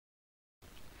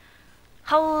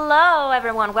Hello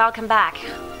everyone, welcome back.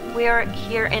 We're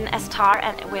here in Star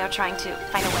and we are trying to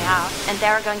find a way out, and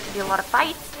there are going to be a lot of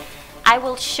fights. I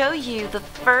will show you the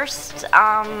first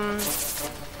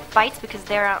fights because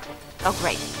there are, oh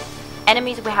great,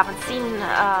 enemies we haven't seen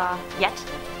yet.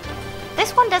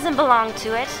 This one doesn't belong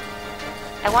to it.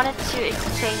 I wanted to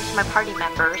exchange my party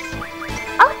members.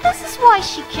 Oh, this is why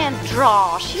she can't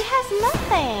draw. She has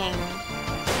nothing.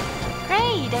 Great,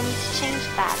 I need to change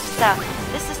that. So,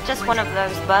 this is just one of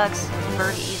those bugs,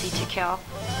 very easy to kill.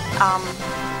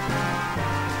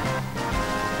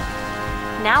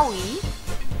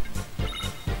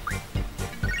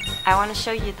 I want to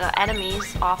show you the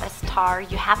enemies of Star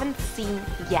you haven't seen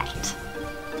yet.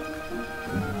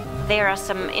 There are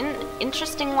some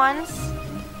interesting ones,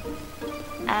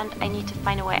 and I need to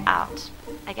find a way out.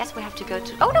 I guess we have to go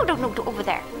to... Oh, no, over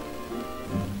there.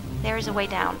 There is a way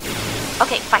down.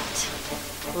 Okay, fight.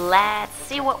 Let's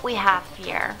see what we have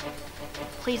here.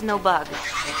 Please, no bug.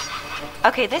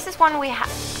 Okay, this is one we have.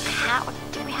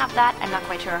 Do we have that? I'm not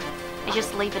quite sure. I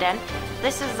just leave it in.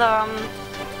 This is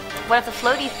one of the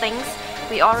floaty things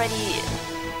we already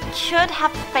should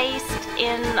have faced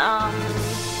in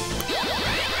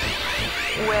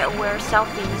where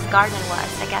Selfie's garden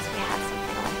was. I guess we had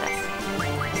something like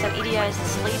this. So Idia is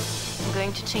asleep. I'm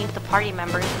going to change the party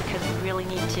members because we really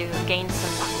need to gain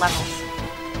some levels.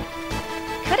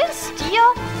 Couldn't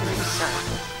steal?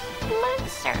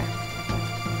 Loser.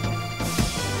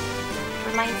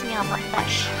 Reminds me of a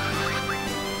fish.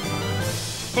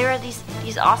 There are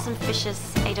these awesome fishes.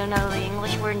 I don't know the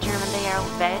English word in German. They are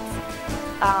beds,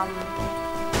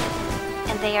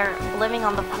 and they are living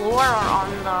on the floor or on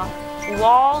the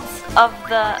walls of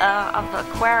the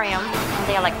aquarium. And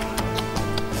they are like,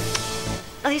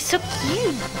 oh, they're so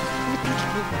cute with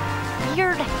these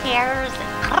weird hairs.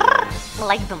 I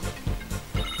like them.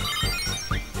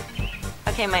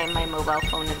 Okay, my mobile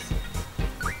phone is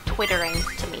twittering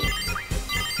to me.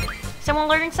 Someone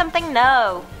learned something?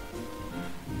 No.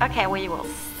 Okay, we will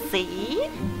see.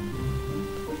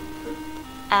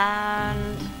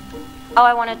 And... oh,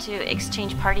 I wanted to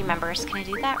exchange party members. Can I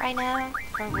do that right now?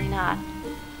 Probably not.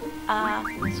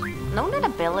 No, not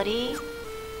ability.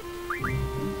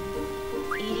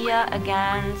 Idia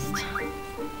against...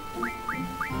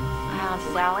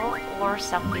 Zell or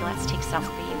Selfie. Let's take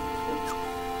Selfie.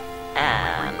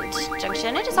 And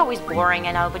Junction. It is always boring,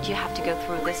 I know, but you have to go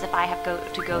through this. If I have to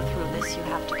go through this, you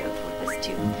have to go through this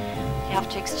too. You have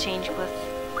to exchange with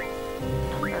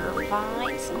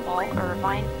Irvine, Squall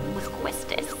Irvine with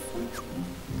Questis.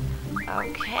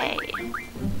 Okay.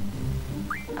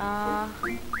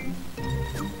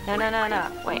 No.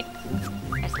 Wait.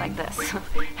 It's like this.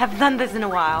 Haven't done this in a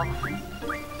while.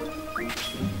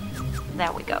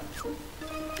 There we go.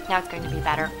 Now it's going to be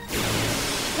better.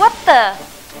 What the?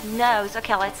 Nose.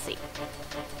 Okay, let's see.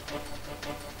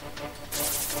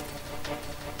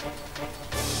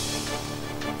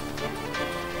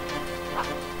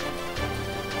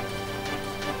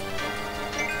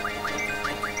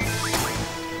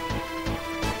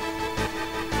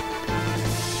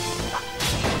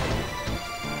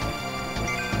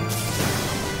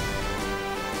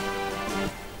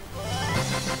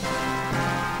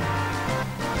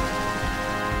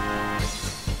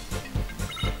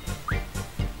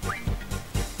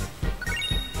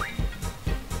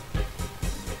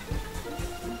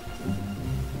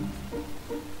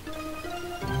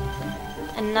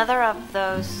 Another of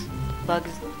those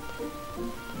bugs.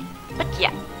 But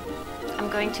yeah, I'm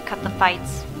going to cut the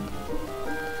fights.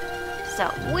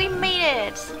 So, we made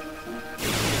it!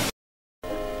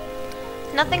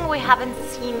 Nothing we haven't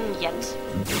seen yet.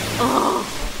 Ugh.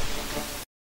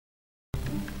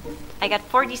 I got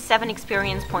 47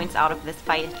 experience points out of this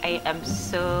fight. I am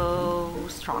so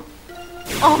strong.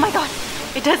 Oh my god!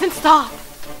 It doesn't stop!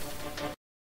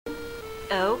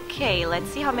 Okay, let's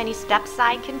see how many steps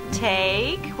I can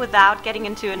take without getting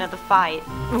into another fight.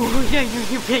 Ooh, yeah,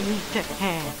 you bring me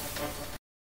down.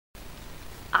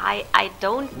 I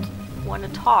don't want to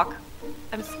talk.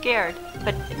 I'm scared.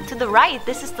 But to the right,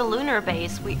 this is the lunar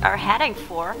base we are heading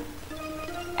for.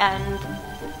 And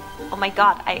oh my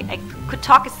god, I could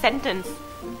talk a sentence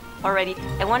already.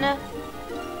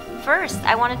 First,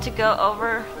 I wanted to go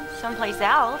over someplace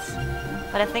else.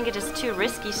 But I think it is too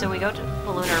risky, so we go to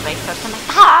the lunar base. So come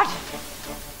hard.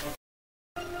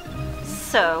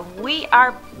 So we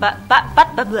are,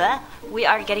 we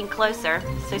are getting closer.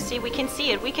 So see, we can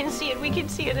see it,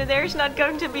 and there's not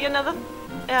going to be another.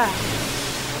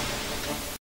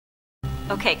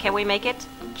 Okay, can we make it?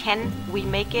 Can we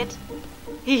make it?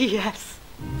 Yes.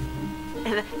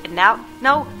 And now,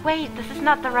 no, wait, this is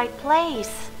not the right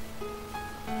place.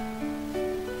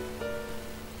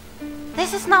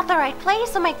 This is not the right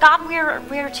place. Oh my god,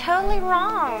 we're totally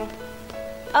wrong.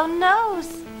 Oh no.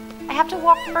 I have to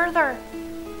walk further.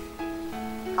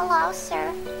 Hello,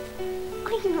 sir.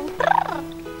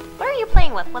 What are you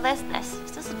playing with? What is this?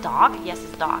 Is this a dog? Yes,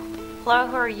 it's a dog. Hello,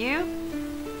 who are you?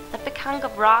 That big hunk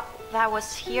of rock that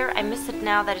was here, I miss it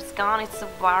now that it's gone. It's so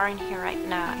boring here right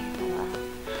now.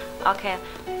 Okay,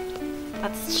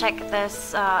 let's check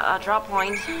this draw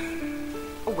point.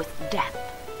 Oh, with death.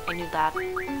 I knew that.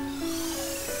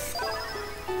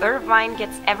 Irvine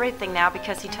gets everything now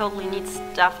because he totally needs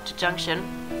stuff to junction.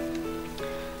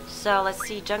 So let's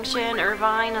see, junction,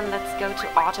 Irvine, and let's go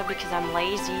to auto because I'm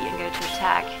lazy and go to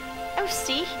attack. Oh,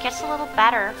 see, he gets a little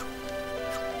better.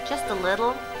 Just a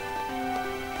little.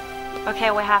 Okay,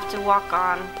 we have to walk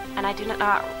on, and I do not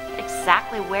know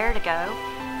exactly where to go.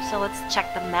 So let's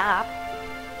check the map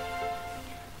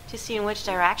to see in which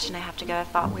direction I have to go. I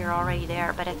thought we were already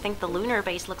there, but I think the lunar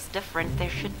base looks different. There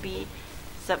should be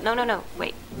some... No,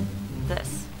 wait.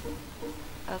 This.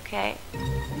 Okay.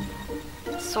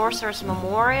 Sorcerer's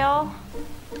Memorial.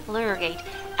 Lunar Gate.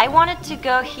 I wanted to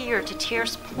go here to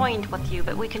Tier's Point with you,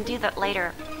 but we can do that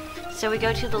later. So we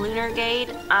go to the Lunar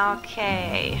Gate.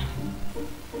 Okay.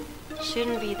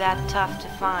 Shouldn't be that tough to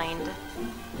find.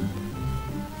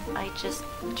 I just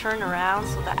turn around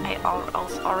so that I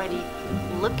already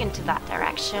look into that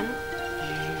direction.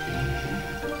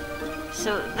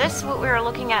 So this, what we're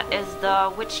looking at, is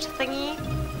the witch thingy.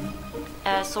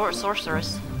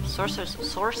 Sorceress.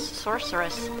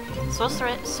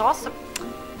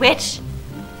 Witch!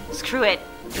 Screw it.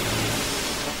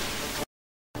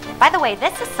 By the way,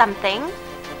 this is something.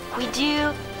 We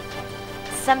do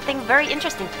something very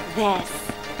interesting. This.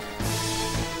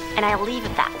 And I leave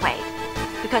it that way.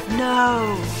 Because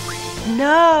no!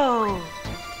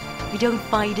 We don't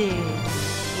fight it.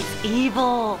 It's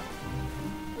evil.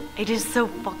 It is so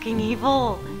fucking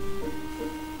evil.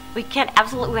 We have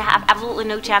absolutely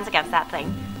no chance against that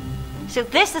thing. So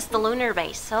this is the lunar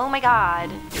base. Oh my god.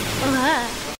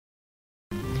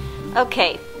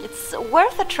 Okay, it's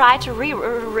worth a try to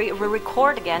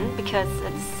record again because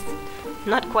it's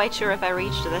not quite sure if I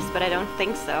reached this, but I don't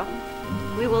think so.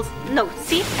 We will... No,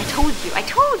 see? I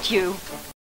told you!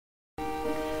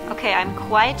 Okay, I'm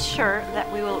quite sure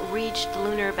that we will reach the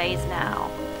lunar base now.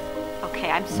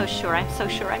 Okay, I'm so sure.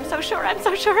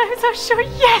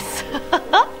 Yes!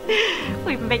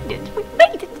 We made it!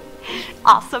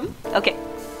 Awesome. Okay.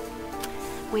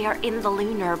 We are in the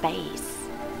lunar base.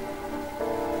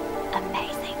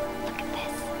 Amazing. Look at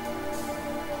this.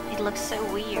 It looks so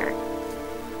weird.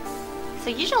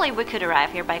 So usually we could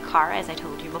arrive here by car, as I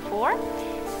told you before,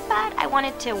 but I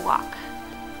wanted to walk.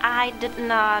 It did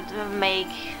not make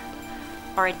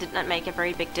a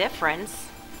very big difference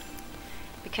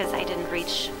because I didn't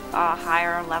reach a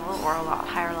higher level or a lot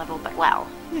higher level, but well,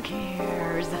 who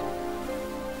cares?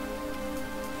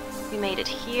 We made it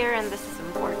here, and this is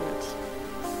important.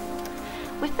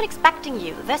 We've been expecting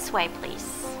you. This way,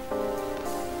 please.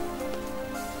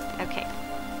 Okay.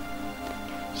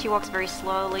 She walks very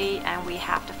slowly, and we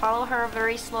have to follow her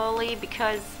very slowly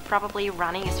because probably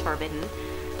running is forbidden.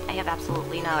 I have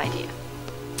absolutely no idea.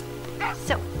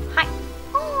 So, hi.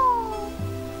 Oh,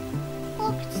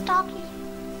 look, it's Doggy.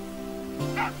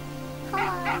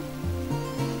 Hello.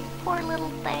 Poor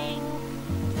little thing.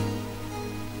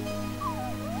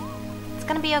 It's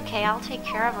gonna be okay. I'll take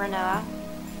care of her, Noah.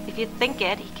 If you think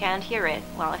it, he can't hear it.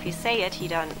 Well, if you say it, he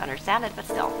don't understand it, but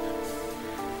still.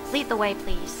 Lead the way,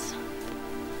 please.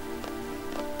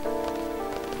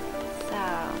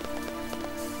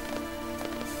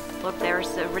 Look,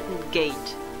 there's a written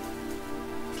gate.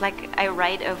 It's like I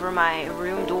write over my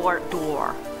room door,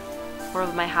 or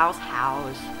over my house.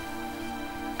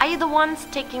 Are you the ones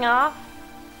taking off?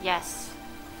 Yes.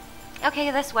 Okay,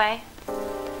 this way.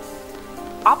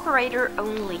 Operator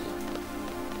only.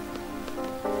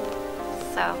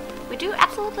 So, we do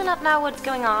absolutely not know what's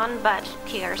going on, but who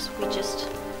cares? We just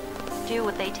do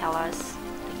what they tell us.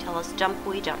 They tell us jump,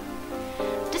 we jump.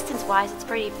 Distance-wise, it's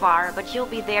pretty far, but you'll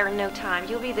be there in no time.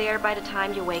 You'll be there by the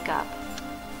time you wake up.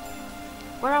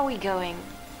 Where are we going?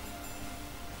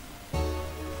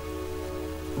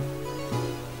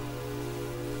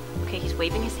 Okay, he's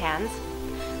waving his hands.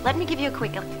 Let me give you a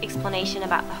quick explanation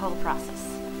about the whole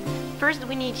process. First,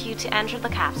 we need you to enter the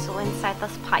capsule inside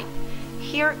this pipe.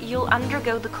 Here, you'll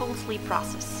undergo the cold sleep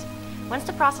process. Once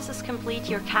the process is complete,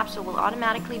 your capsule will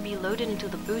automatically be loaded into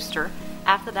the booster.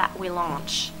 After that, we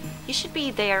launch. You should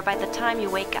be there by the time you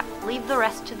wake up. Leave the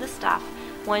rest to the staff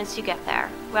once you get there.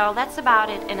 Well, that's about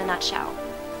it in a nutshell.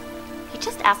 He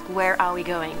just asked, where are we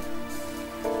going?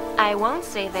 I won't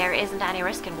say there isn't any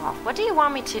risk involved. What do you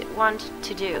want me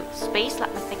to do? Space?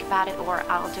 Let me think about it, or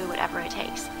I'll do whatever it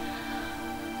takes.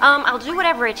 I'll do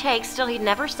whatever it takes. Still, he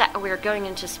never said we're going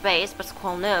into space, but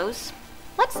Squall knows.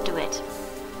 Let's do it.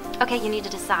 Okay, you need to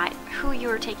decide who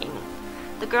you're taking.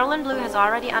 The girl in blue has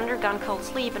already undergone cold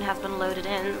sleep and has been loaded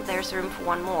in. There's room for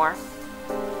one more.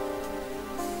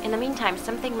 In the meantime,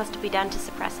 something must be done to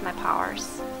suppress my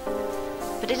powers.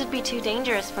 But it'd be too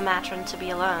dangerous for Matron to be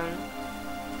alone.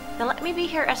 Then let me be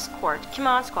her escort. Come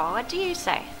on, Squall, what do you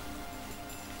say?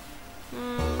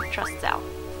 Trust Cell.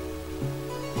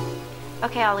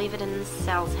 Okay, I'll leave it in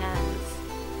Cell's hands.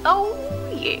 Oh,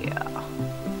 yeah.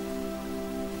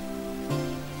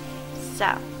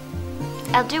 So,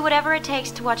 I'll do whatever it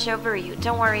takes to watch over you.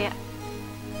 Don't worry.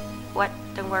 What?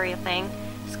 Don't worry a thing.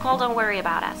 Squall, don't worry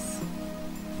about us.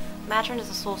 Matron is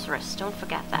a sorceress, don't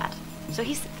forget that. So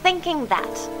he's thinking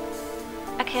that.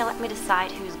 Okay, let me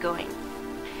decide who's going.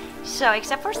 So,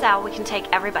 except for Sal, we can take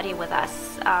everybody with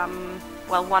us.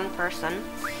 Well, one person.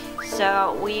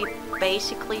 So, we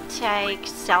basically take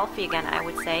Selfie again, I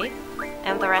would say.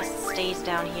 And the rest stays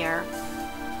down here.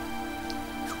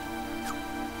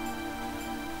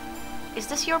 Is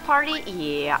this your party?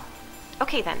 Yeah.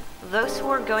 Okay then, those who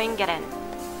are going, get in.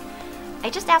 I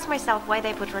just asked myself why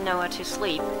they put Renoa to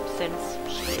sleep, since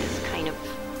she is kind of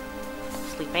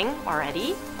sleeping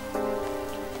already.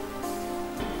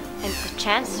 And the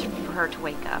chance for her to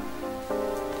wake up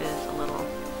is a little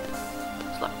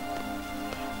slow.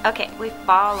 Okay, we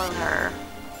follow her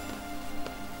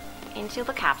into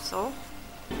the capsule.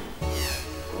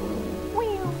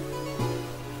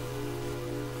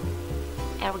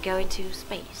 And we go into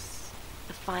space,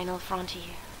 the final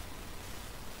frontier.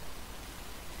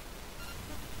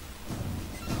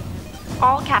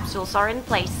 All capsules are in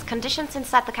place. Conditions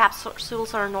inside the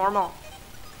capsules are normal.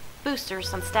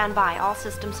 Boosters on standby, all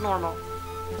systems normal.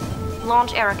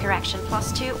 Launch error correction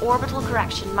 +2, orbital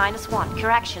correction -1.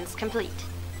 Corrections complete.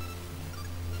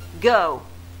 Go.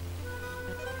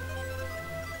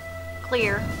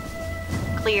 Clear.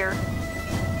 Clear.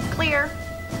 Clear.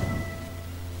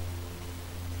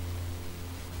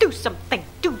 Do something,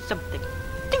 do something,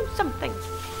 do something.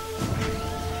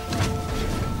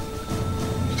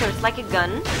 So it's like a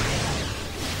gun.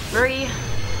 Very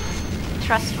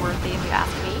trustworthy if you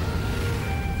ask me.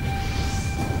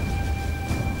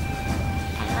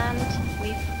 And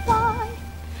we fly.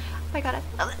 Oh my god,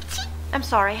 I'm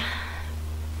sorry.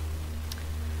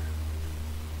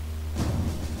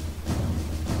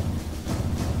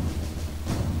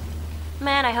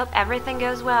 Man, I hope everything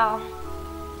goes well.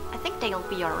 I think they'll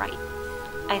be alright.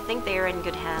 I think they are in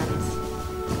good hands.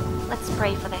 Let's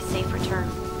pray for their safe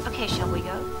return. Okay, shall we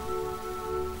go?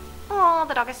 Oh,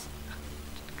 the dog is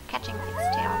catching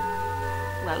its tail.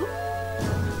 Whoa.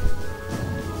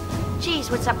 Jeez,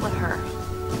 what's up with her?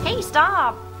 Hey,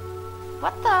 stop!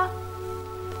 What the?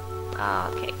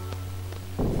 Okay.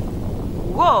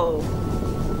 Whoa!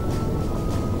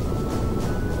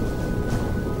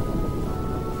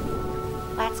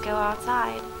 Let's go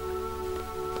outside.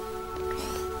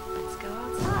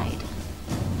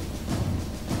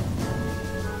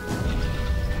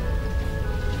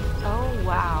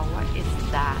 Wow, what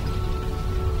is that?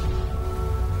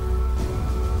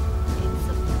 It's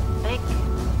a big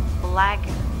black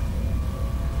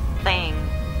thing.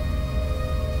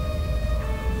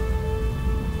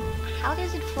 How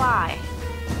does it fly?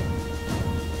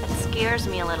 That scares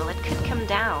me a little. It could come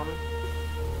down.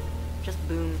 Just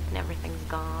boom, and everything's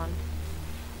gone.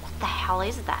 What the hell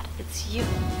is that? It's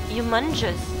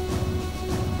humongous.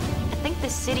 I think the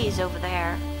city is over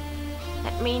there.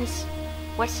 That means...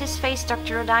 What's his face?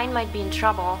 Dr. Odine might be in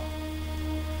trouble.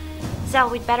 Zell,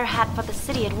 we'd better head for the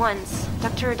city at once.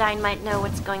 Dr. Odine might know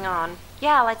what's going on.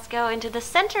 Yeah, let's go into the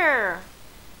center!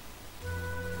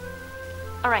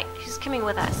 Alright, who's coming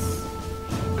with us?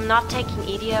 I'm not taking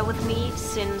Idia with me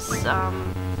since,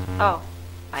 oh,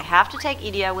 I have to take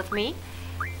Idia with me.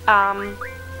 So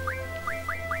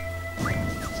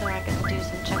I got to do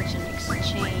some junction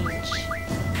exchange.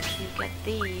 You get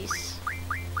these.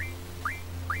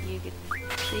 You get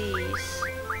these.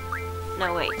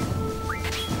 No, wait.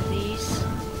 These.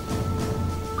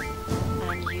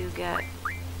 And you get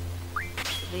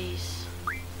these.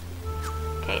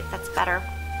 Okay, that's better.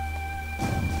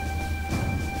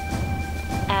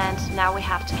 And now we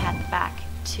have to head back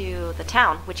to the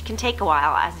town, which can take a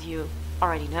while, as you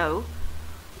already know.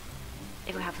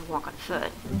 If we have to walk on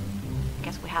foot. I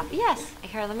guess we have... Yes, I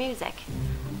hear the music.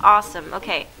 Awesome,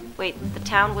 okay. Wait, the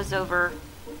town was over...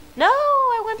 No,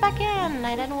 I went back in.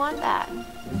 I didn't want that.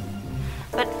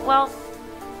 But, well,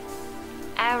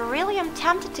 I really am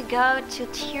tempted to go to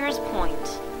Tears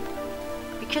Point.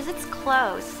 because it's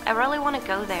close. I really want to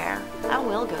go there. I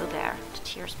will go there, to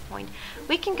Tears Point.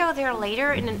 We can go there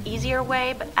later in an easier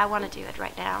way, but I want to do it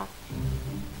right now.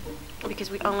 Because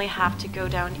we only have to go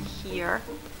down here.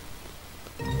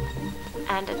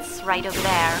 And it's right over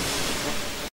there.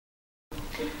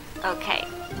 Okay.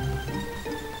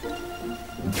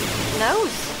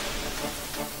 Nose!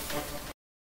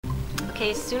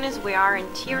 Okay, as soon as we are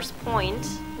in Tears Point...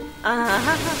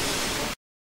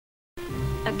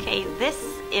 Okay, this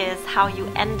is how you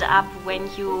end up when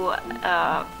you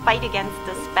fight against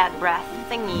this bad breath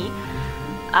thingy.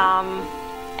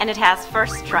 And it has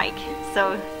first strike.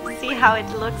 So, see how it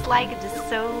looks like? It is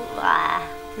so...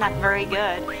 not very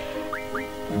good.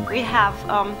 We have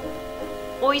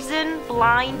poison,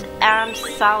 blind, and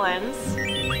silence.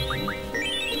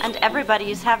 And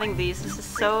everybody is having these. This is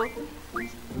so...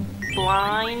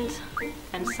 blind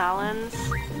and silence.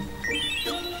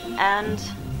 And...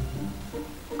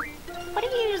 what do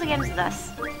you use against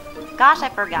this? Gosh, I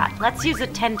forgot. Let's use a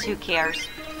 10-2 cares.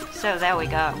 So there we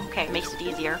go. Okay, makes it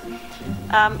easier.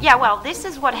 Yeah, well, this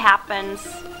is what happens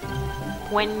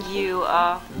when you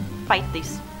fight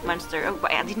these monsters. Oh,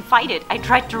 I didn't fight it. I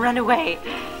tried to run away.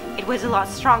 It was a lot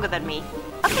stronger than me.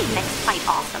 Okay, next fight,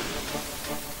 awesome.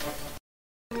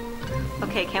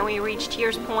 Okay, can we reach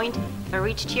Tears Point? If I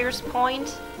reach Tears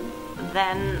Point,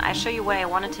 then I show you where I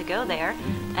wanted to go there,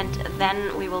 and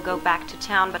then we will go back to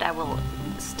town, but I will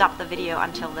stop the video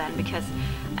until then, because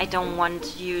I don't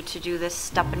want you to do this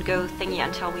stop and go thingy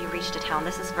until we reach the town.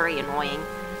 This is very annoying.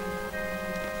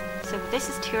 So this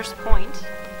is Tears Point.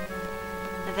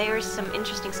 There is some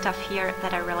interesting stuff here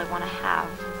that I really want to have.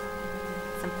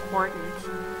 It's important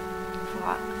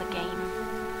for the game.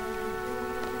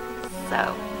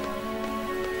 So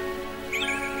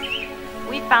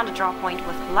we found a draw point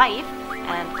with life,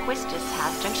 and Quistis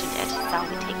has junctioned it, so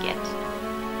we take it.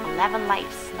 11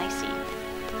 lives, nicey.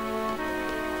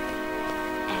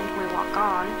 And we walk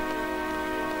on.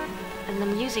 And the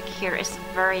music here is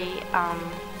very,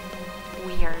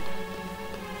 weird.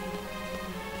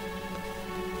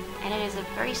 And it is a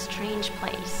very strange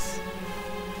place.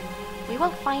 We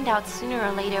will find out sooner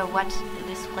or later what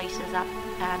this place is up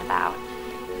and about.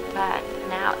 But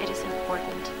now it is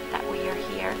important that we are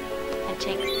here and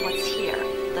take what's here.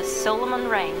 The Solomon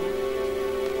Ring.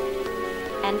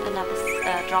 And another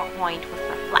draw point with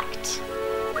Reflect.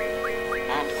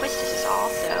 And Quistis is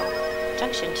also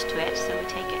junctioned to it, so we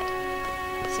take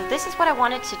it. So this is what I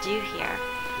wanted to do here.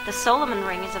 The Solomon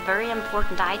Ring is a very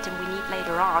important item we need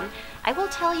later on. I will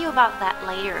tell you about that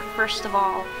later. First of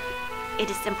all, it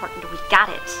is important we got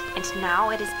it. And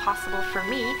now it is possible for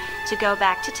me to go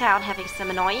back to town having some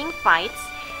annoying fights.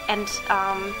 And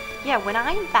yeah, when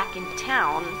I'm back in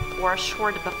town, or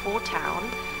short before town,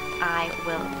 I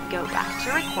will go back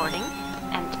to recording,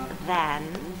 and then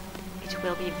it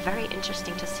will be very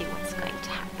interesting to see what's going to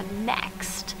happen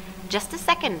next. Just a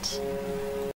second.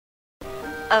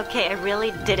 Okay, I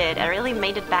really did it. I really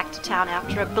made it back to town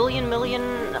after a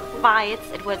million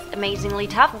fights. It was amazingly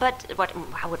tough, but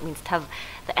how it means tough,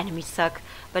 the enemies suck,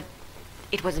 but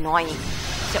it was annoying.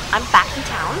 So I'm back in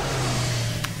town.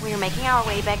 We are making our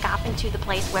way back up into the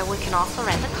place where we can also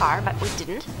rent a car, but we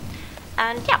didn't.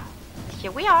 And yeah,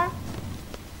 here we are.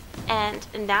 And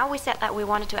now we said that we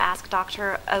wanted to ask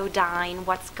Dr. Odine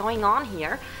what's going on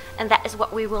here, and that is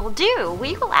what we will do.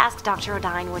 We will ask Dr.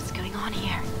 Odine what's going on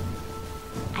here.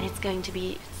 And it's going to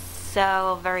be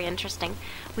so very interesting.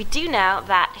 We do know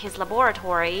that his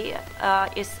laboratory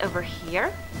is over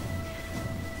here.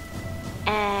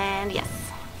 And yes.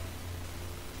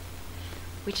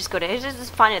 We just go there. It's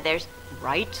just funny. There's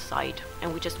right side.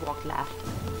 And we just walk left.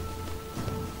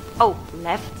 Oh,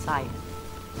 left side.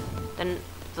 Then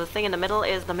the thing in the middle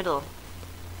is the middle,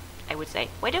 I would say.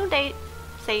 Why don't they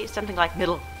say something like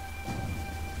middle?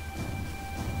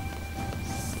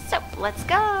 So, let's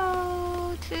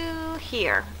go to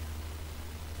here.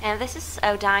 And this is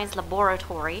Odine's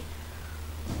laboratory.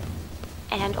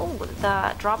 And oh,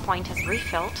 the draw point has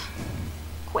refilled.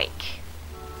 Quake.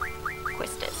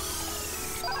 Quistis.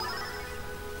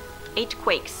 8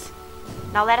 quakes.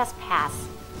 Now let us pass.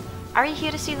 Are you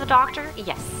here to see the doctor?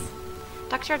 Yes.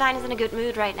 Dr. Odine is in a good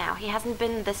mood right now. He hasn't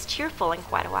been this cheerful in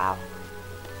quite a while.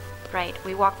 Right,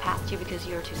 we walked past you because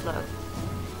you're too slow.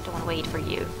 Don't want to wait for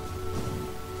you.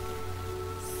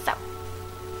 So,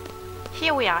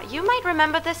 here we are. You might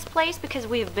remember this place because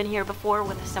we've been here before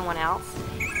with someone else.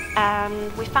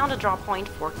 And we found a draw point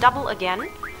for double again.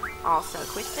 Also,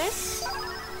 Quistis.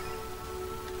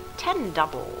 10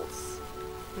 doubles.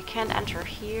 We can't enter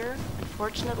here,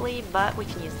 unfortunately, but we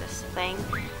can use this thing.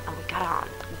 And we got on.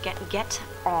 Get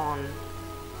on.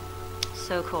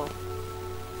 So cool.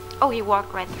 Oh, he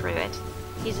walked right through it.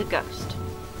 He's a ghost.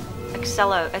 A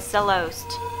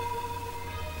cellost.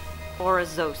 Or a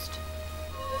zost.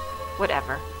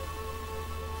 Whatever.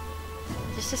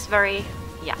 This is very...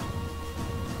 yeah.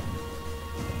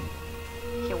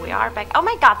 Here we are back. Oh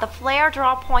my god, the flare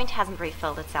draw point hasn't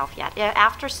refilled itself yet.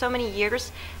 After so many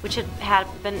years, which it had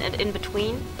been in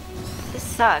between, this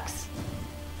sucks.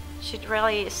 Should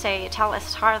really tell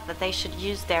Estar that they should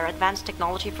use their advanced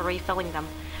technology for refilling them.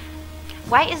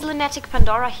 Why is Lunatic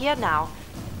Pandora here now?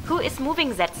 Who is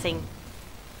moving that thing?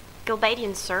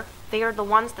 Galbadians, sir. They are the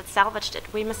ones that salvaged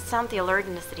it. We must sound the alert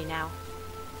in the city now.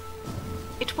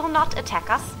 It will not attack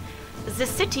us. The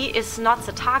city is not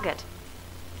the target.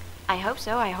 I hope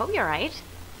so. I hope you're right.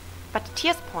 But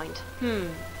Tears Point.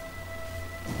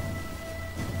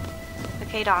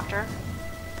 Okay, doctor.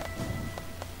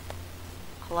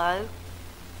 Hello?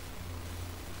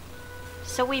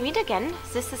 So we meet again.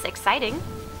 This is exciting.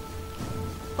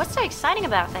 What's so exciting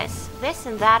about this? This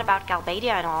and that about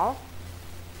Galbadia and all.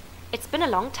 It's been a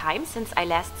long time since I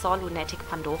last saw Lunatic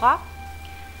Pandora.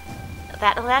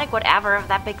 That Lunatic whatever,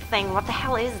 that big thing, what the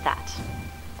hell is that?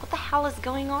 What the hell is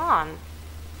going on?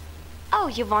 Oh,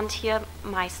 you want to hear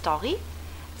my story?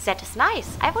 That is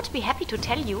nice. I would be happy to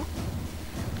tell you.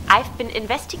 I've been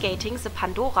investigating the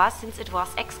Pandora since it was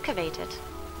excavated.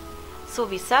 So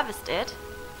we serviced it.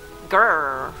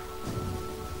 Grrr.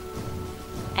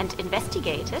 And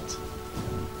investigated.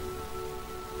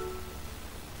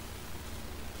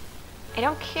 I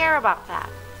don't care about that.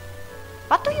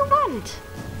 What do you want?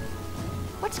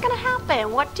 What's gonna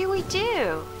happen? What do we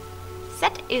do?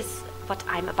 That is what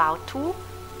I'm about to.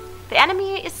 The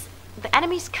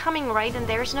enemy's coming, right, and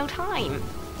there's no time.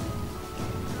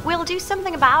 We'll do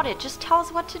something about it. Just tell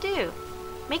us what to do.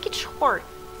 Make it short.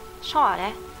 Short,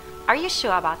 eh? Are you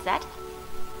sure about that?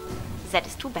 That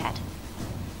is too bad.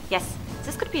 Yes,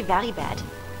 this could be very bad.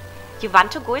 You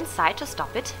want to go inside to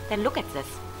stop it? Then look at this.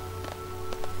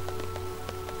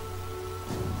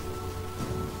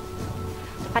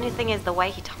 The funny thing is the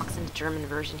way he talks in the German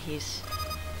version,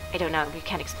 I don't know, you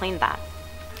can't explain that.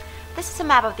 This is a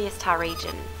map of the Estar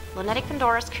region. Lunatic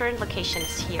Pandora's current location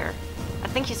is here. I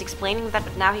think he's explaining that,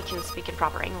 but now he can speak in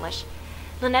proper English.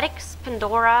 Lunatic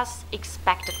Pandora's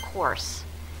expected course.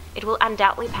 It will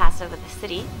undoubtedly pass over the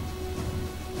city.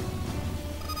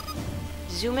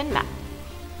 Zoom in map.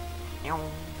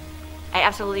 I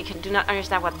absolutely do not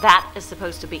understand what that is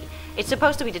supposed to be. It's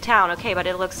supposed to be the town, okay, but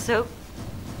it looks so...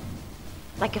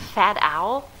 like a fat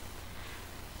owl.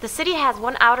 The city has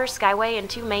one outer skyway and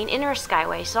two main inner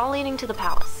skyways, all leading to the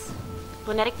palace.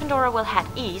 Lunatic Pandora will head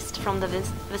east from the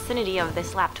vicinity of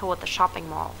this lab toward the shopping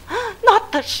mall.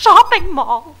 Not the shopping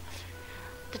mall!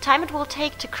 The time it will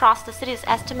take to cross the city is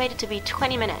estimated to be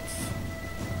 20 minutes.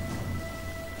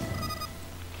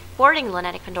 Boarding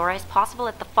Lunatic Pandora is possible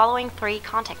at the following 3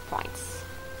 contact points.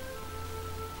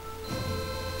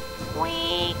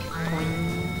 Weak.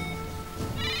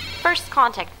 First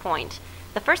contact point.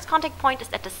 The first contact point is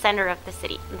at the center of the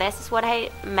city. This is what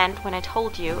I meant when I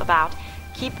told you about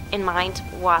keep in mind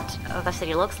what the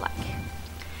city looks like.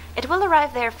 It will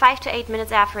arrive there 5 to 8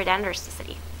 minutes after it enters the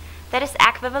city. That is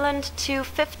equivalent to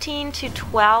 15 to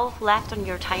 12 left on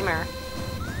your timer.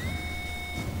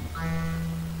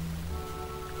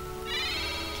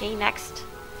 Okay, next.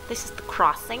 This is the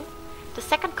crossing. The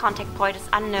second contact point is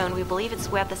unknown. We believe it's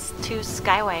where the 2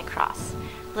 skyway cross.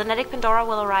 Lunatic Pandora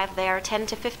will arrive there 10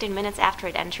 to 15 minutes after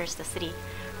it enters the city.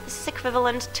 This is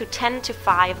equivalent to 10 to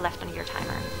 5 left on your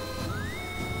timer.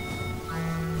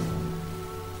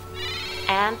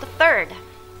 And the third.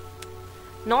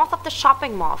 North of the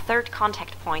shopping mall, third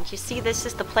contact point. You see, this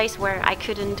is the place where I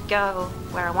couldn't go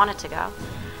where I wanted to go.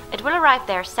 It will arrive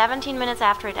there 17 minutes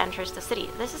after it enters the city.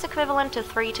 This is equivalent to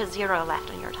 3 to 0 left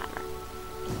on your timer.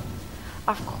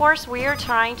 Of course, we're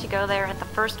trying to go there at the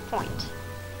first point.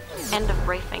 End of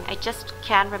briefing. I just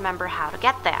can't remember how to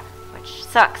get there, which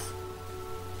sucks.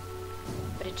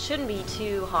 But it shouldn't be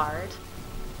too hard.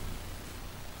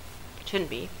 It shouldn't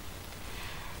be.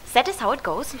 That is how it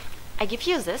goes. I give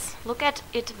you this. Look at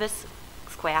it this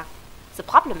square. The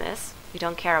problem is, we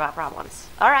don't care about problems.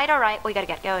 Alright, we gotta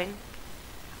get going.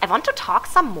 I want to talk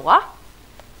some more.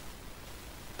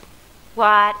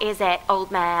 What is it,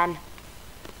 old man?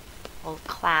 Old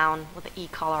clown with the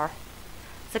E-collar.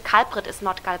 The culprit is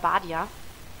not Galbadia.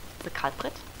 The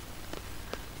culprit?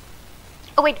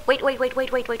 Oh, wait.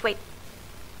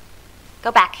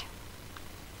 Go back.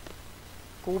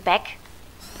 Go back.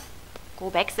 Go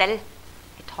back, Zell.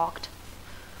 I talked.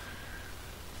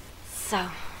 So,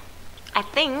 I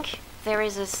think there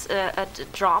is a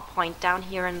draw point down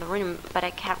here in the room, but I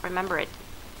can't remember it.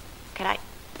 Can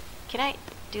I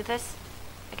do this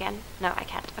again? No, I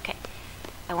can't. Okay.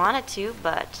 I wanted to,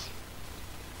 but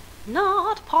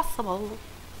not possible.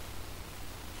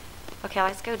 Okay,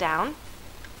 let's go down.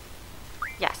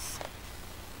 Yes.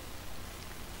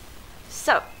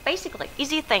 So, basically,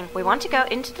 easy thing. We want to go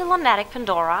into the lunatic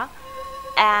Pandora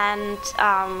and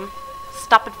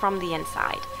stop it from the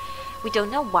inside. We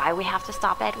don't know why we have to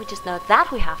stop it, we just know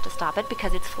that we have to stop it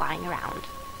because it's flying around.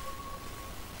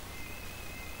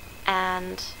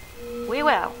 And we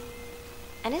will.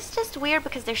 And it's just weird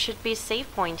because there should be a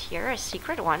save point here, a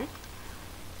secret one.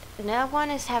 No one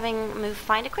is having move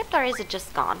find equipped, or is it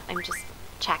just gone? I'm just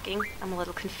checking. I'm a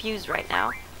little confused right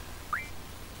now.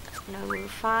 No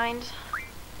move find.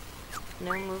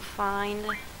 No move find.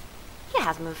 He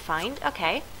has move find.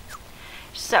 Okay.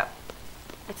 So,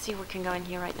 let's see if we can go in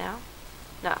here right now.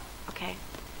 No. Okay.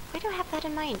 We don't have that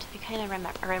in mind. We kind of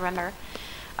remember.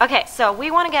 Okay, so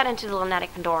we want to get into the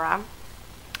lunatic Pandora.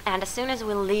 And as soon as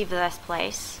we leave this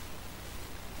place,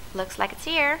 looks like it's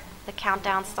here, the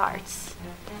countdown starts.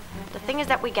 The thing is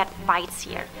that we get bites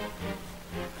here,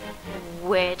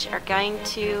 which are going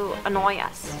to annoy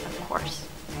us, of course.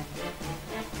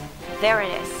 There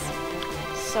it is.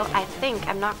 So I think,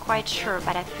 I'm not quite sure,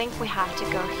 but I think we have to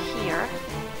go here.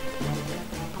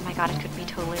 Oh my god, it could be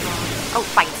totally wrong. Oh,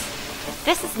 fights.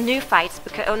 This is new fights,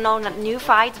 because, oh no, not new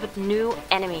fights, but new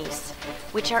enemies,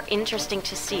 which are interesting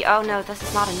to see. Oh no, this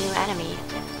is not a new enemy.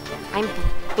 I'm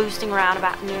boosting around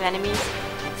about new enemies.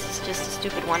 This is just a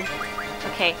stupid one.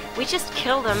 Okay, we just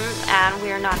killed them, and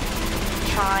we're not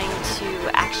trying to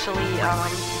actually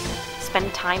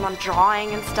spend time on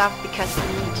drawing and stuff, because we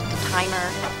need the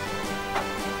timer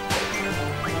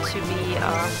to be,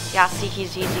 yeah, see,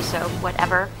 he's easy, so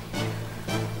whatever.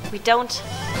 We don't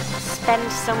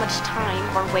spend so much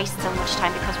time or waste so much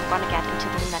time because we want to get into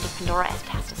the lunatic Pandora as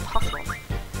fast as possible.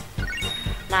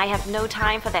 And I have no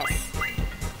time for this.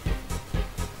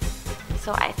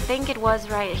 So I think it was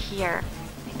right here.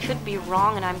 I could be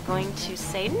wrong and I'm going to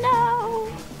say no.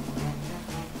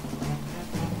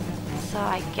 So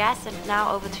I guess it's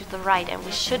now over to the right and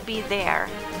we should be there.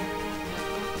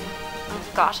 Oh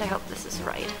gosh, I hope this is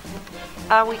right.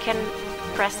 We can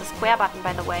press the square button,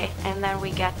 by the way, and then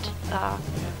we get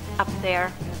up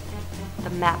there the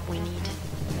map we need.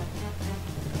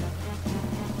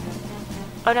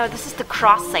 Oh no, this is the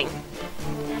crossing.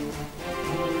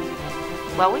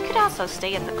 Well, we could also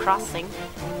stay at the crossing.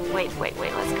 Wait,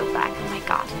 let's go back. Oh my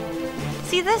god.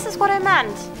 See, this is what I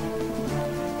meant.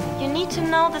 You need to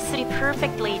know the city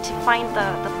perfectly to find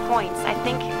the points. I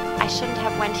think I shouldn't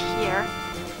have went here.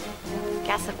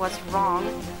 Guess it was wrong.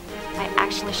 I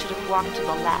actually should have walked to the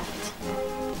left.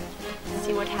 Let's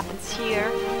see what happens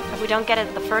here. If we don't get it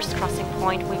at the first crossing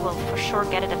point, we will for sure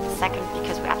get it at the second,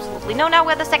 because we absolutely know now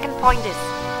where the second point is.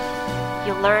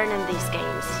 You learn in these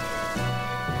games.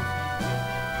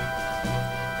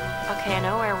 Okay, I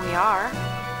know where we are.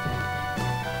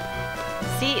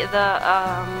 See, the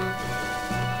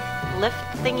lift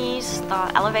thingies,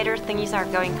 the elevator thingies are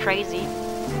going crazy.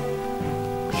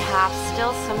 We have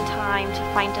still some time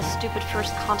to find a stupid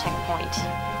first contact point.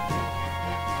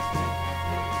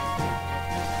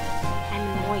 I'm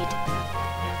annoyed.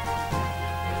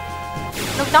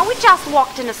 Look, now we just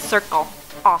walked in a circle.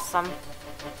 Awesome.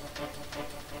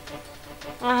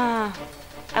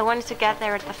 I wanted to get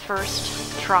there at the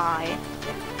first try.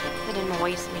 It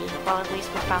annoys me. Well, at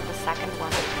least we found the second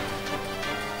one.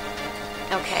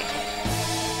 Okay.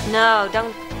 No,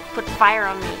 don't put fire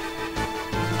on me.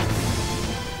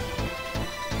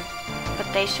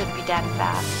 But they should be dead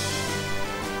fast.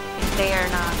 If they are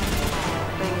not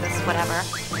doing this, whatever.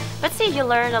 But see, you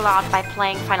learn a lot by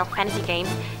playing Final Fantasy games.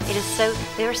 It is so...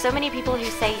 There are so many people who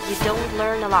say you don't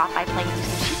learn a lot by playing these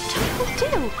games. You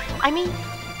totally do! I mean,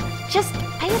 just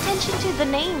pay attention to the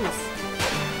names.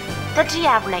 The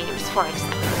GF names, for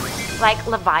example. Like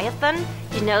Leviathan,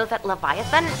 you know that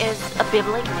Leviathan is a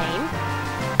biblical name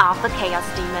of the Chaos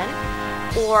Demon.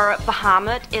 Or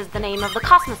Bahamut is the name of the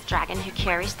Cosmos Dragon who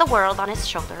carries the world on his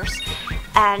shoulders.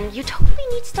 And you totally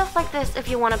need stuff like this if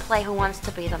you want to play Who Wants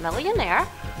to Be the Millionaire.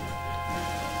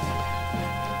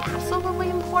 Absolutely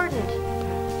important.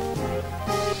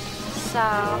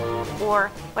 So, or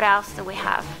what else do we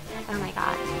have? Oh my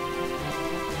god.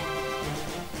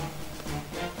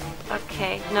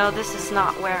 Okay, no, this is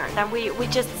not where. Then we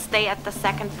just stay at the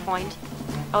second point.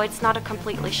 Oh, it's not a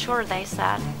completely sure, they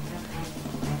said.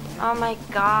 Oh my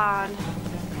god.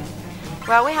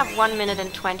 Well, we have 1 minute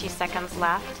and 20 seconds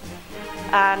left.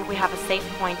 And we have a save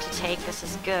point to take. This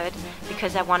is good,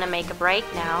 because I want to make a break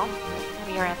now.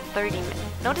 We are at 30 minutes.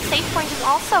 No, the save point is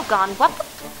also gone. What the...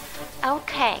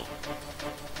 Okay.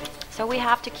 So we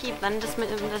have to keep... Then this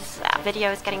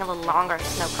video is getting a little longer.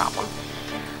 It's no problem.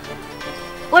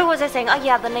 What was I saying? Oh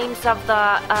yeah, the names of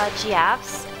the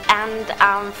GFs. And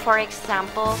for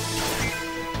example,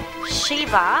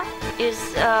 Shiva is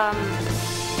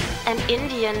an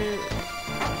Indian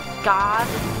god,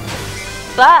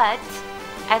 but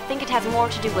I think it has more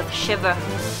to do with shiver,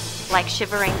 like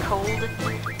shivering cold.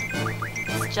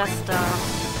 It's just a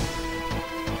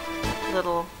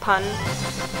little pun.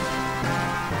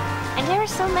 And there are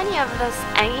so many of those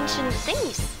ancient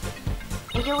things,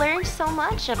 and you learn so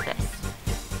much of this.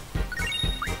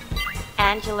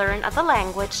 And you learn other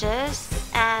languages,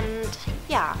 and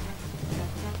yeah,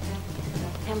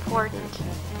 important.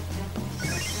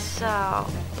 So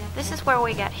this is where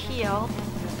we get healed,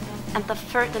 and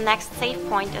the next save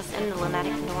point is in the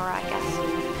Lunatic Pandora, I guess.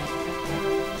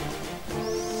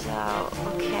 So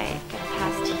okay, get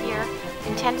past here.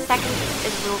 In 10 seconds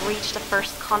it will reach the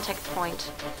first contact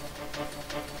point.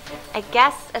 I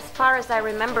guess, as far as I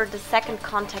remember, the second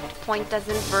contact point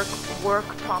doesn't work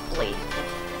properly.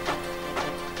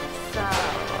 So,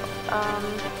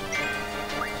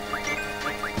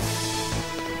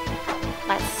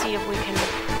 let's see if we can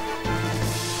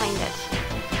find it.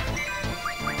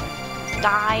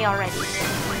 Die already.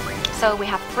 So we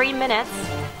have 3 minutes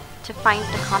to find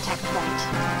the contact point.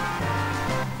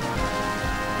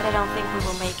 But I don't think we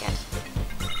will make it.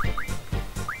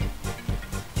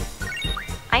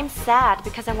 I'm sad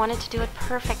because I wanted to do it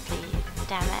perfectly.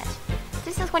 Damn it.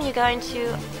 This is when you go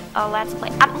into a Let's Play.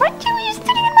 What are you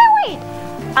standing in my way?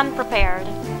 Unprepared.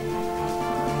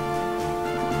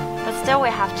 But still we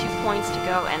have 2 points to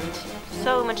go and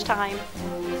so much time.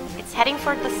 It's heading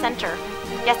for the center.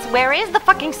 Yes, where is the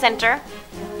fucking center?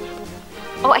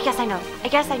 Oh, I guess I know. I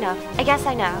guess I know. I guess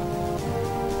I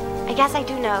know. I guess I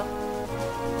do know.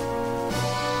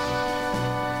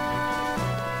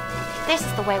 This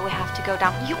is the way we have to go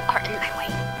down. You are in my way.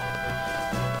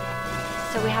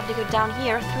 So we have to go down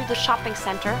here through the shopping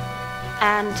center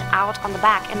and out on the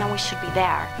back, and then we should be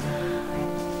there.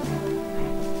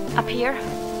 Up here.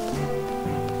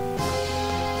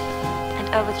 And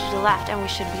over to the left, and we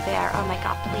should be there. Oh my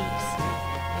god, please.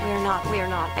 We're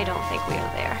not. I don't think we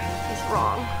are there. It's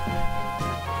wrong.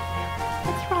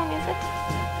 It's wrong, is it?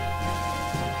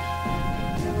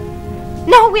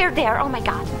 No, we're there! Oh my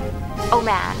god. Oh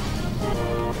man.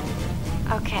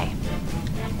 Okay.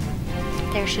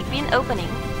 There should be an opening.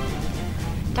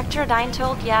 Dr. Odine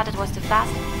told, yeah, that was too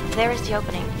fast. There is the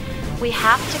opening. We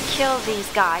have to kill these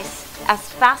guys as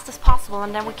fast as possible,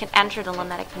 and then we can enter the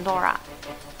Lunatic Pandora.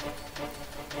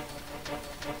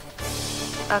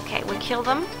 Okay, we kill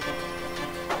them.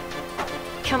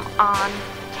 Come on.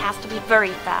 It has to be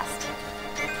very fast.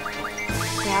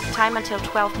 We have time until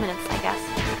 12 minutes, I guess.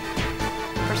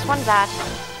 First one dead.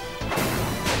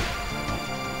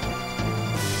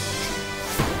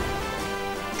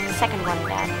 Second one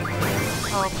dead.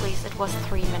 Oh please, it was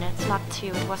 3 minutes, not 2.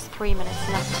 It was 3 minutes,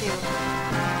 not 2.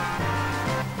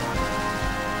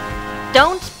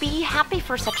 Don't be happy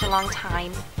for such a long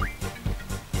time.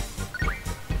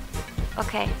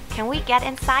 Okay, can we get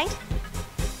inside?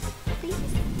 Please?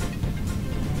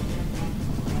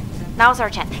 Now's our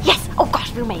chance. Yes! Oh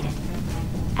gosh, we made it!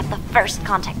 At the first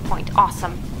contact point.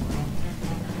 Awesome.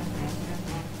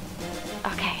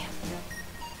 Okay.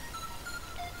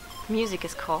 Music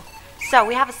is cool. So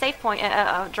we have a save point,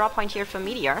 a draw point here for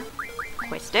Meteor.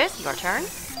 Quistis, your turn.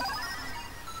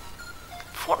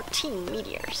 14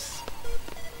 meteors.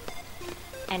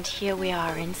 And here we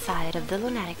are inside of the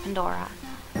Lunatic Pandora.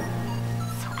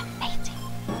 So amazing.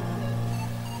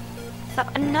 So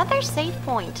another save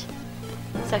point.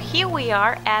 So here we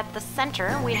are at the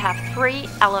center. We have 3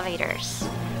 elevators.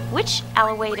 Which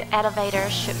elevator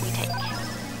should we take?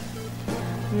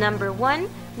 Number 1,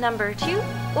 number 2,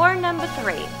 or number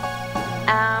 3?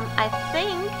 I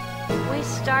think we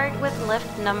start with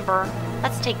lift number...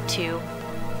 Let's take 2.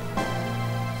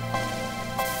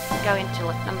 Go into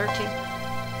lift number 2.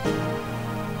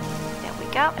 There we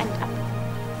go, and up.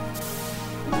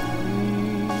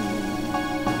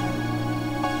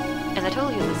 As I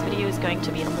told you, this video is going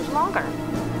to be a little longer.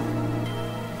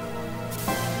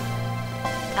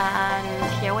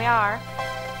 And here we are.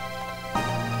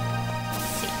 Let's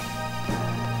see.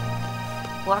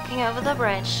 Walking over the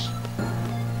bridge.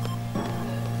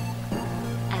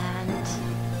 And...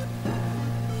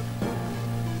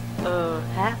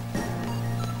 huh?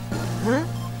 Huh?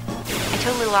 I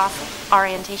totally lost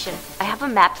orientation. I have a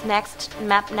map next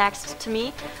to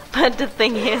me, but the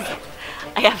thing is,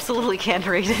 I absolutely can't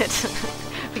read it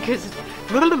because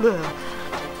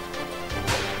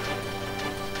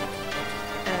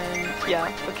and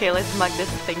yeah, okay, let's mug this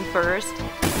thing first.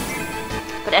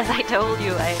 But as I told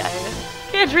you, I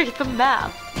can't read the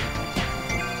map.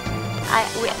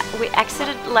 we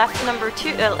exited left number two,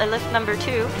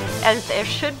 and there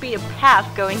should be a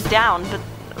path going down, but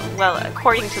well,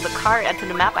 according to the card and to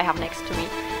the map I have next to me.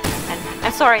 And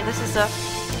I'm sorry, this is a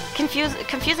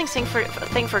confusing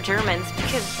thing for Germans,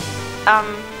 because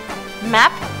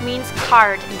map means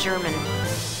card in German,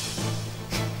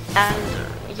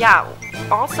 and yeah,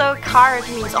 also card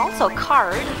means also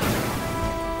card.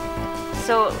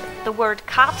 So the word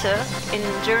Karte in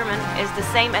German is the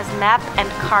same as map and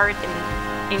card in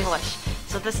English.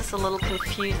 So this is a little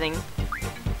confusing,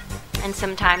 and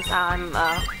sometimes I'm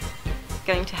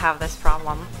going to have this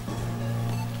problem.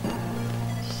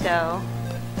 So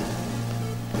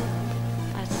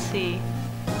let's see.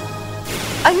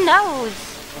 Oh no!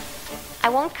 I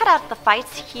won't cut out the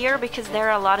fights here because there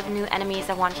are a lot of new enemies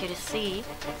I want you to see.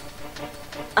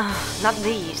 Not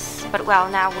these, but well,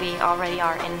 now we already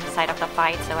are inside of the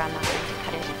fight, so I'm not going to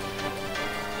cut it.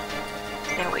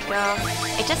 There we go.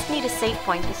 I just need a save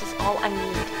point, this is all I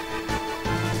need.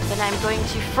 Then I'm going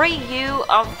to free you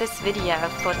of this video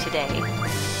for today.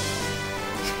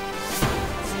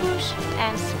 Swoosh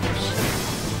and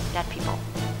swoosh. Dead people.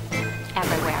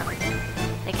 Everywhere.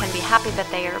 They can be happy that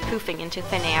they are poofing into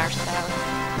thin air, so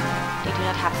they do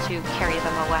not have to carry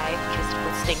them away, because it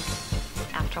will stink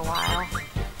after a while.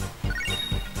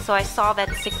 So I saw that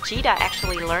VIII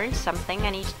actually learned something.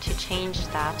 I need to change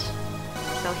that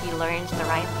so he learns the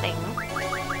right thing.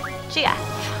 GF.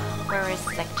 Where is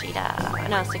VIII?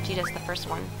 No, VIII is the first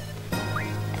one.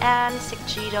 And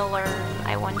VIII learn.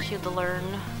 I want you to learn.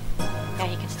 Yeah,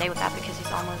 he can stay with that because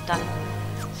he's almost done.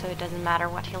 So it doesn't matter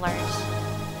what he learns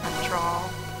after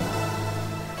all.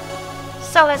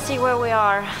 So let's see where we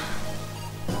are.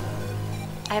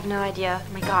 I have no idea.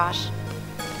 My gosh.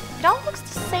 It all looks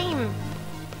the same.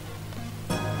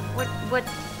 What?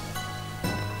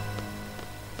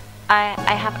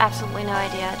 I have absolutely no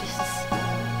idea.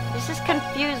 This is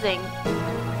confusing.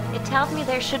 It tells me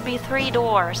there should be 3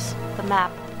 doors, the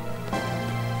map.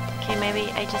 Okay, maybe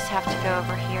I just have to go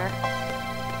over here.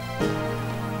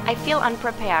 I feel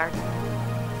unprepared.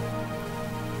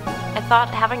 I thought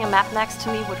having a map next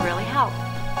to me would really help.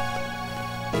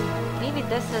 Maybe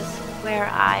this is where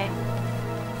I...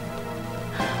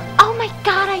 Oh my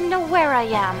god, I know where I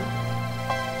am!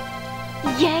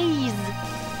 Yays!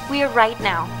 We are right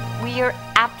now. We are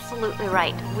absolutely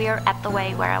right. We are at the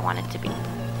way where I want it to be.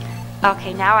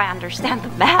 Okay, now I understand the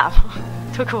map.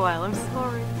 Took a while, I'm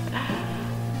sorry.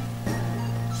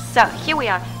 So, here we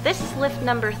are. This is lift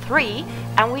number 3,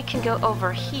 and we can go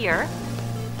over here.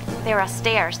 There are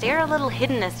stairs. They are a little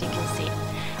hidden, as you can see.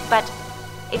 But,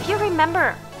 if you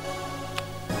remember,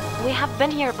 we have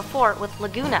been here before with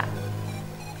Laguna.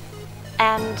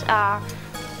 And,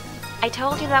 I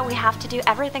told you that we have to do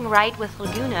everything right with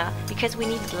Laguna because we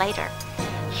need it later.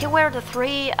 Here were the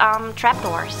 3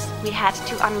 trapdoors we had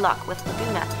to unlock with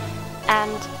Laguna.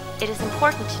 And it is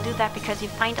important to do that because you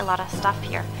find a lot of stuff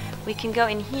here. We can go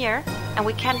in here and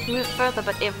we can't move further,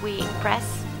 but if we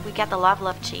press, we get the love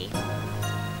key.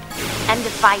 End the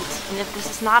fight. And if this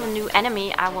is not a new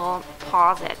enemy, I will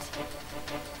pause it.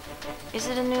 Is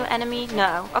it a new enemy?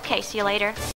 No. Okay, see you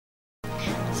later.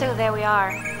 So there we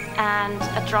are. And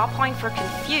a draw point for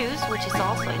Confuse, which is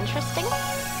also interesting.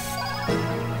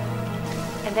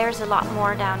 And there's a lot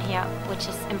more down here, which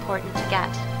is important to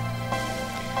get.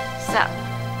 So,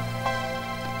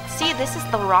 see, this is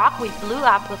the rock we blew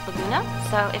up with Laguna.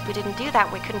 So if we didn't do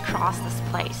that, we couldn't cross this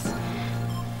place.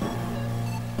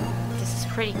 This is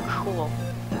pretty cool.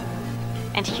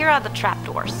 And here are the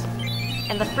trapdoors.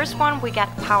 In the first one, we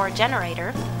get power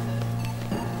generator.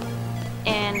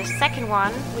 In the second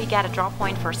one, we get a draw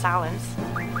point for silence.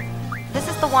 This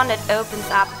is the one that opens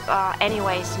up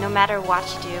anyways, no matter what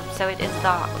you do, so it is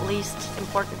the least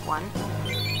important one.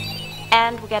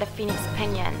 And we get a Phoenix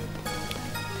Pinion.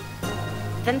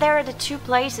 Then there are the 2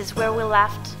 places where we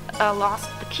lost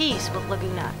the keys with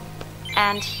Laguna.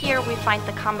 And here we find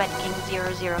the Combat King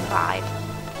 005.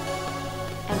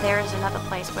 And there is another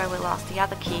place where we lost the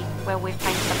other key, where we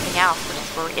find something else, which is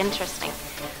very interesting.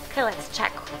 Okay, let's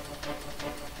check.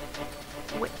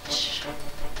 Which?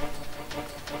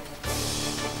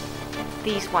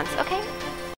 These ones, okay.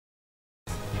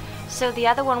 So the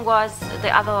other one was the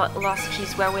other lost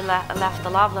keys where we left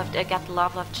the get the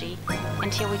love G.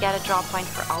 And here we get a draw point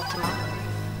for Ultima.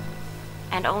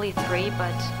 And only 3,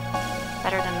 but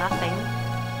better than nothing.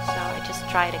 So I just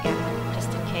try it again,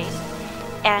 just in case.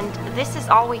 And this is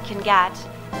all we can get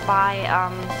by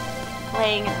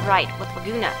playing right with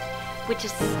Laguna, which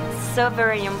is so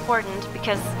very important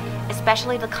because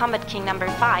especially the Combat King number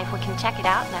 5, we can check it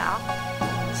out now.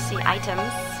 Let's see,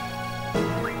 items.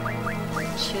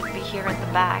 It should be here at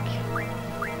the back.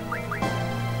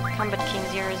 Combat King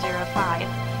 005.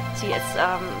 See, it's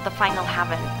the final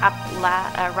heaven. Up,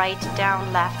 right,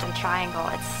 down, left, and triangle.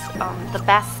 It's the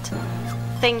best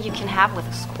thing you can have with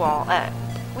a squall.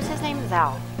 What's his name?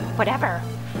 Zal. Whatever.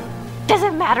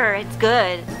 Doesn't matter, it's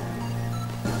good.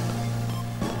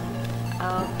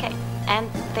 Okay, and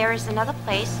there's another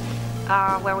place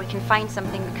where we can find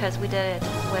something because we did it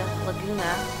with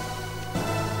Laguna.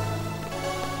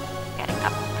 Getting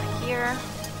up here.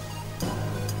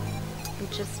 I'm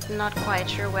just not quite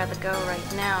sure where to go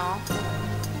right now.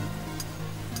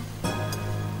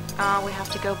 We have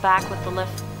to go back with the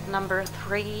lift number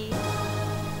 3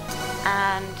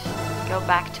 and go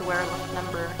back to where lift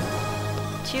number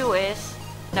 2 is.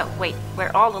 No, wait,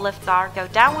 where all the lifts are. Go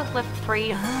down with lift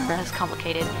 3. That's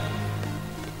complicated.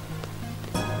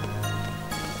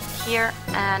 Here,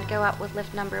 and go up with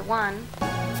lift number 1.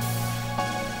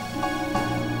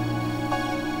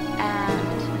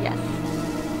 And yes.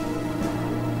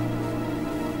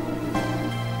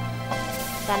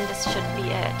 Then this should be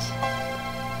it.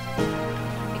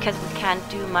 Because we can't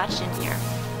do much in here.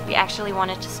 We actually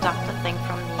wanted to stop the thing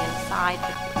from the inside,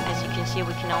 but as you can see,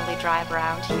 we can only drive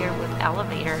around here with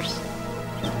elevators.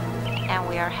 And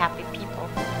we are happy people.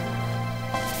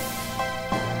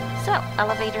 So,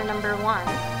 elevator number 1.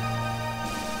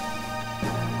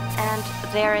 And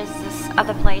there is this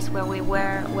other place where we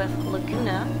were with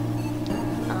Laguna.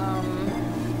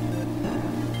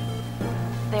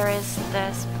 There is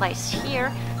this place here.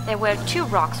 There were 2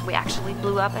 rocks we actually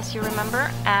blew up, as you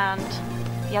remember, and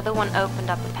the other one opened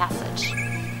up a passage.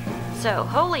 So,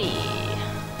 holy!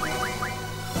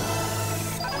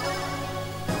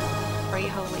 3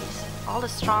 holies. All the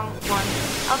strong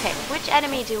ones. Okay, which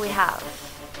enemy do we have?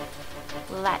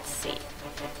 Let's see.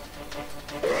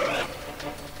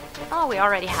 Oh, we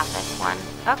already have this one.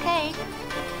 Okay.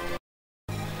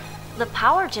 The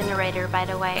power generator, by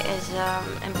the way, is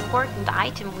an important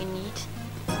item we need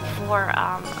for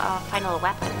a final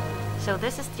weapon. So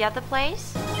this is the other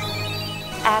place.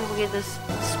 And we get this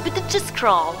Spittage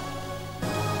Scroll.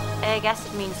 I guess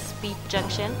it means speed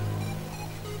junction.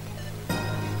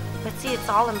 But see, it's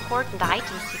all important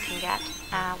items you can get,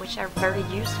 which are very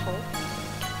useful.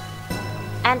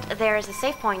 And there is a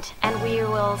save point, and we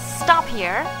will stop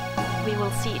here. We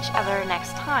will see each other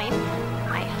next time.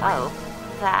 I hope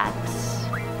that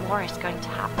more is going to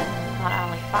happen, not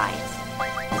only fights.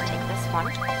 Let's take this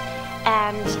one.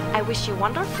 And I wish you a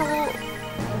wonderful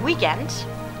weekend.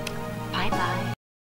 Bye bye.